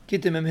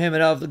Gittin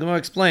Daf, the Gemara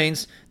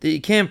explains that you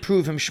can't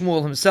prove him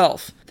Shmuel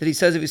himself, that he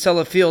says if you sell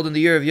a field in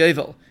the year of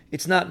Yovel,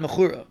 it's not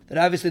Mechura, that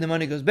obviously the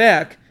money goes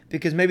back,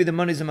 because maybe the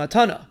money's a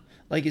matana,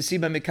 like you see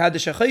by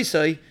Mekadesh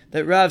HaChaisai,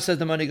 that Rav says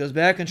the money goes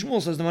back, and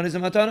Shmuel says the money's a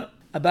matana.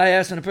 Abai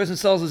asks, when a person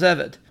sells his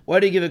Eved, why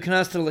do you give a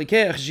knas to the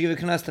Lekeach, should you give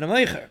a knas to the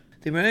Meicher?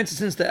 The Gemara answers,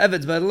 since the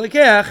Eved's by the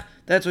Lekeach,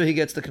 that's where he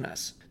gets the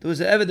knas. There was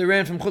an Eved that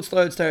ran from Chutz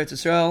La'aretz to Eretz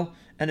Yisrael,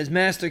 and his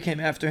master came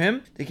after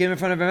him. They came in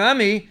front of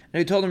Rami, and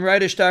he told him,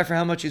 write a shtar for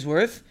how much he's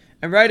worth,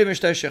 and write him a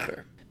shtar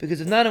shecher.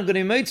 Because if not, I'm going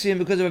to might see him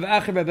because of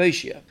Acher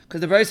Rabbeishia.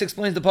 Because the Bryce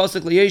explains the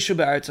pasuk Liyeshu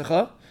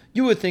Ba'artzecha.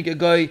 You would think a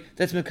guy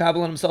that's mekabel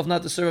on himself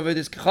not to serve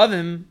Avodas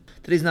Kechavim,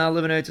 that he's not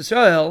living in Eretz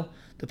Yisrael.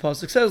 The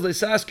pasuk says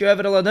Leisasker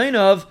Eved Al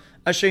Adainav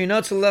Asher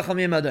Yinatzal Lechem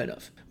Yim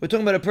Adainav. We're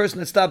talking about a person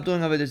that stopped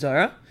doing Avodah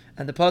Zarah.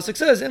 And the pasuk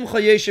says, Im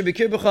Chayeshe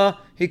B'Kirbecha,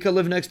 he could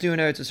live next to you in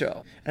Eretz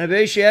Yisrael. And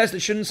Rabbeishia asked, it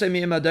shouldn't say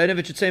Mi'im Adainav,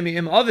 it should say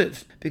Mi'im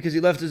Aviv, because he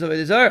left his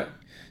Avodah Zarah.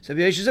 So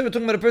Rabbeishia said, we're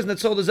talking about a person that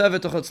sold his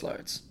Eved to Chutz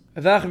La'aretz.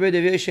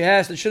 Rabbeishia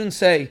asked, it shouldn't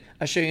say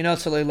Asher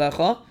Yinatzal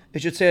Lecha,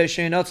 it should say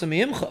Asher Yinatzal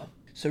Mi'imcha.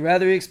 So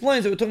rather he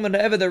explains that we're talking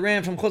about an Eved that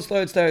ran from Chutz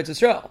La'aretz to Eretz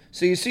Yisrael.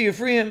 So you see, you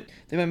free him.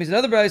 There means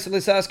another Bryce,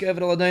 Leisasker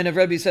Eved Al Adainav,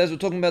 Rebbe says, we're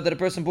talking about that a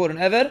person bought an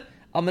Eved,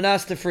 Al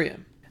Manas to free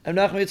him. And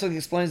Nachman Yitzchak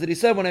explains that he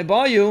said, when I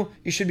buy you,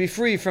 you should be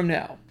free from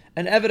now.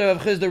 An Eved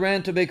of Chizda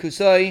ran to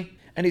Bekusai,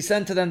 and he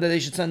sent to them that they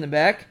should send him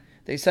back.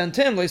 They sent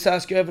him,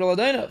 Leisasker Eved Al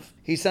Adainav.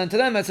 He sent to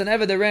them, that's an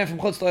Eved that ran from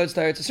Chutz La'aretz to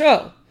Eretz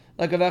Yisrael,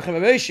 like Avacha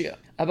Rabbeishia.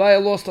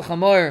 Abaya lost a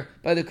chamar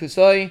by the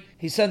Kusai.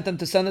 He sent them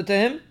to send it to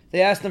him.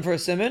 They asked him for a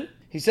simon.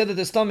 He said that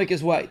the stomach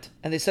is white.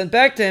 And they sent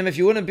back to him, if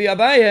you wouldn't be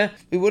Abaya,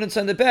 we wouldn't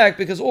send it back,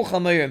 because all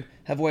chamarim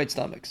have white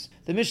stomachs.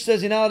 The Mishnah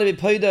says you're not allowed to be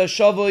paida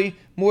shavoi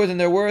more than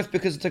they're worth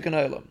because it took an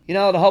oilam. You're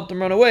not allowed to help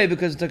them run away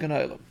because it took an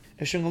oilam.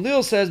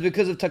 Shmuel says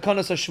because of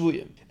takanas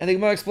hashvuyim. And the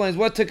Gemara explains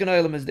what tikkun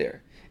oilam is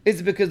there. Is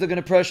it because they're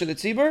going to pressure the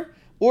tzibur,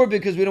 or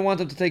because we don't want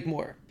them to take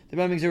more? The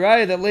Ram makes a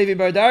raya that Levi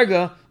Bar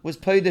Darga was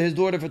paid to his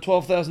daughter for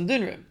 12,000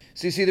 dinrim.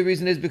 So you see the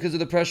reason is because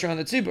of the pressure on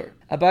the tzibur.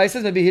 Abai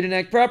says maybe he didn't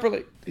act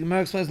properly. The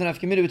Gemara explains the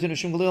nafkamina between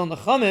Shmuel and the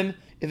Chamim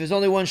if there's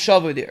only one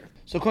shavui there.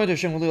 So according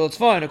to Shmuel it's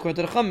fine,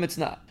 according to the Chamim it's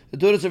not. The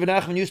daughters of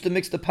Nachman used to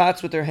mix the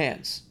pots with their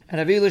hands.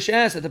 And Avilish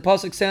asked that the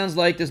pasuk sounds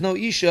like there's no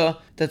isha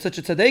that's such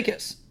a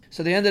tzaddikus.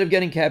 So they ended up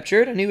getting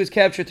captured, and he was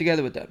captured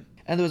together with them.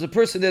 And there was a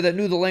person there that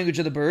knew the language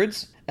of the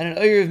birds, and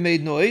an Erev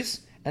made noise,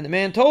 and the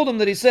man told him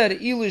that he said,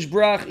 Ilish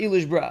brach,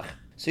 Ilish brach.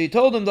 So he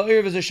told him the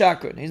Erev is a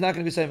shakran, he's not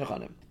going to be saying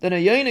on him. Then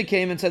a Yaina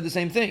came and said the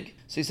same thing.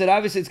 So he said,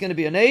 obviously it's going to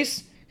be an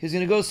ace, he's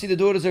going to go see the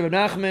daughters of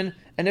Nachman,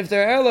 and if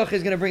they're Erlach,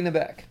 he's going to bring them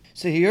back.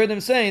 So he heard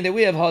them saying that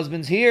we have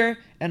husbands here,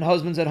 and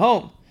husbands at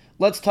home.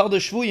 Let's tell the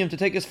Shvuyim to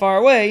take us far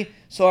away,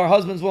 so our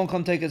husbands won't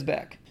come take us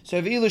back. So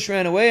if Ilish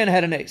ran away and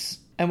had an ace.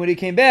 And when he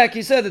came back,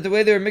 he said that the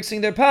way they were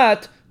mixing their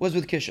pot was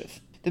with kishuv.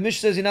 The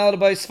Mishnah says you're not allowed to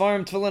buy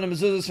svarim, tefillin, and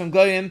mezuzahs from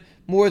goyim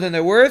more than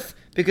they're worth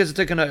because it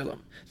took an oilam.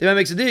 The man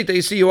makes a didik that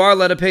you see you are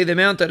allowed to pay the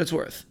amount that it's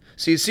worth.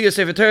 So you see a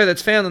sefer Torah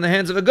that's found in the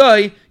hands of a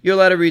guy, you're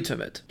allowed to read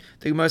from it.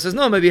 The Gemara says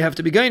no, maybe you have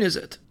to be gain is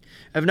it.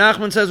 If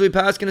Nachman says we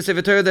pass in a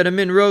sefer Torah that a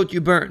min wrote, you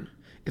burn.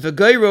 If a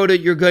guy wrote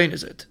it, you're gain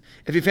is it.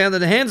 If you found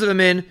in the hands of a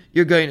min,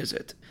 you're gain is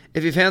it.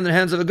 If you found in the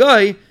hands of a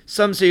guy,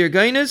 some say you're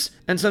gainis,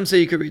 and some say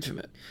you can read from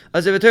it.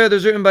 As if a Torah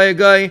that's written by a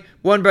guy,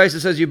 one brisa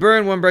says you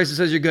burn, one brisa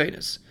says you're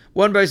gainis.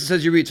 One brisa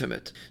says you read from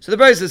it. So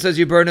the brisa that says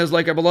you burn is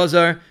like Rabbi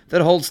Lazar,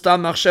 that holds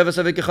stam machshevas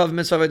avikechav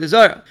mitzvah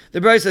desire. The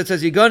brisa that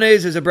says you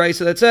ganes is a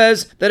brisa that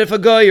says that if a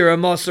guy or a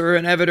maser or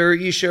an eved or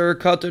isha or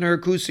katan or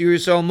kusi or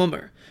yisrael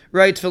mummer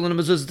right tefillin and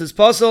mezuzah is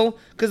possible,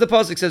 because the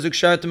pasuk says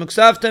ukshartem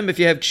uksavtem, if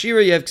you have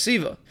kshira you have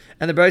ksiva.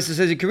 And the brisa that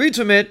says you can read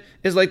from it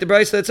is like the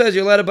brisa that says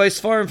you're allowed to buy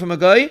svarim from a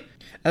guy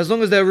as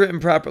long as they're written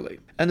properly.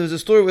 And there was a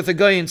story with a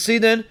guy in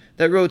Sidon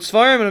that wrote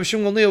Svarim, and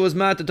Avshim Gamliel was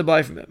mated to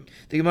buy from him.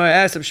 The Gemara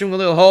asked if Avshim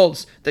Gamliel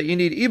holds that you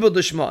need Ibud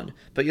Lishman,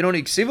 but you don't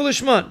need Ksiva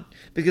Lishman,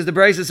 because the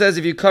Brisa says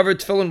if you cover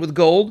tefillin with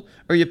gold,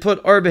 or you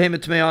put Ar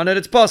Behemoth Tmei on it,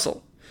 it's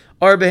puzzle.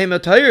 Ar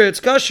Behemoth Tahir,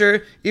 it's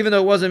kosher, even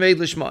though it wasn't made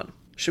Lishman.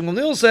 Avshim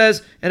Gamliel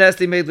says it has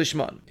to be made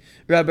Lishman.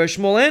 Rabbi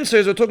Shmuel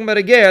answers, we're talking about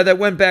a ger that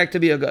went back to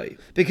be a guy,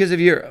 because of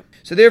Yira.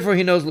 So therefore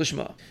he knows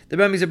Lishma. The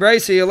Rebbe is a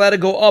Brisa, you're allowed to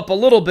go up a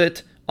little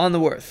bit on the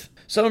worth.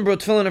 Someone brought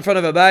tefillin in front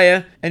of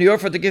Abaya, and he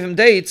offered to give him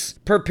dates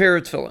per pair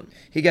of tefillin.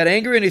 He got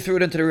angry and he threw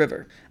it into the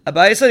river.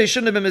 Abaya said he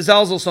shouldn't have been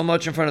mezalzel so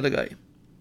much in front of the guy.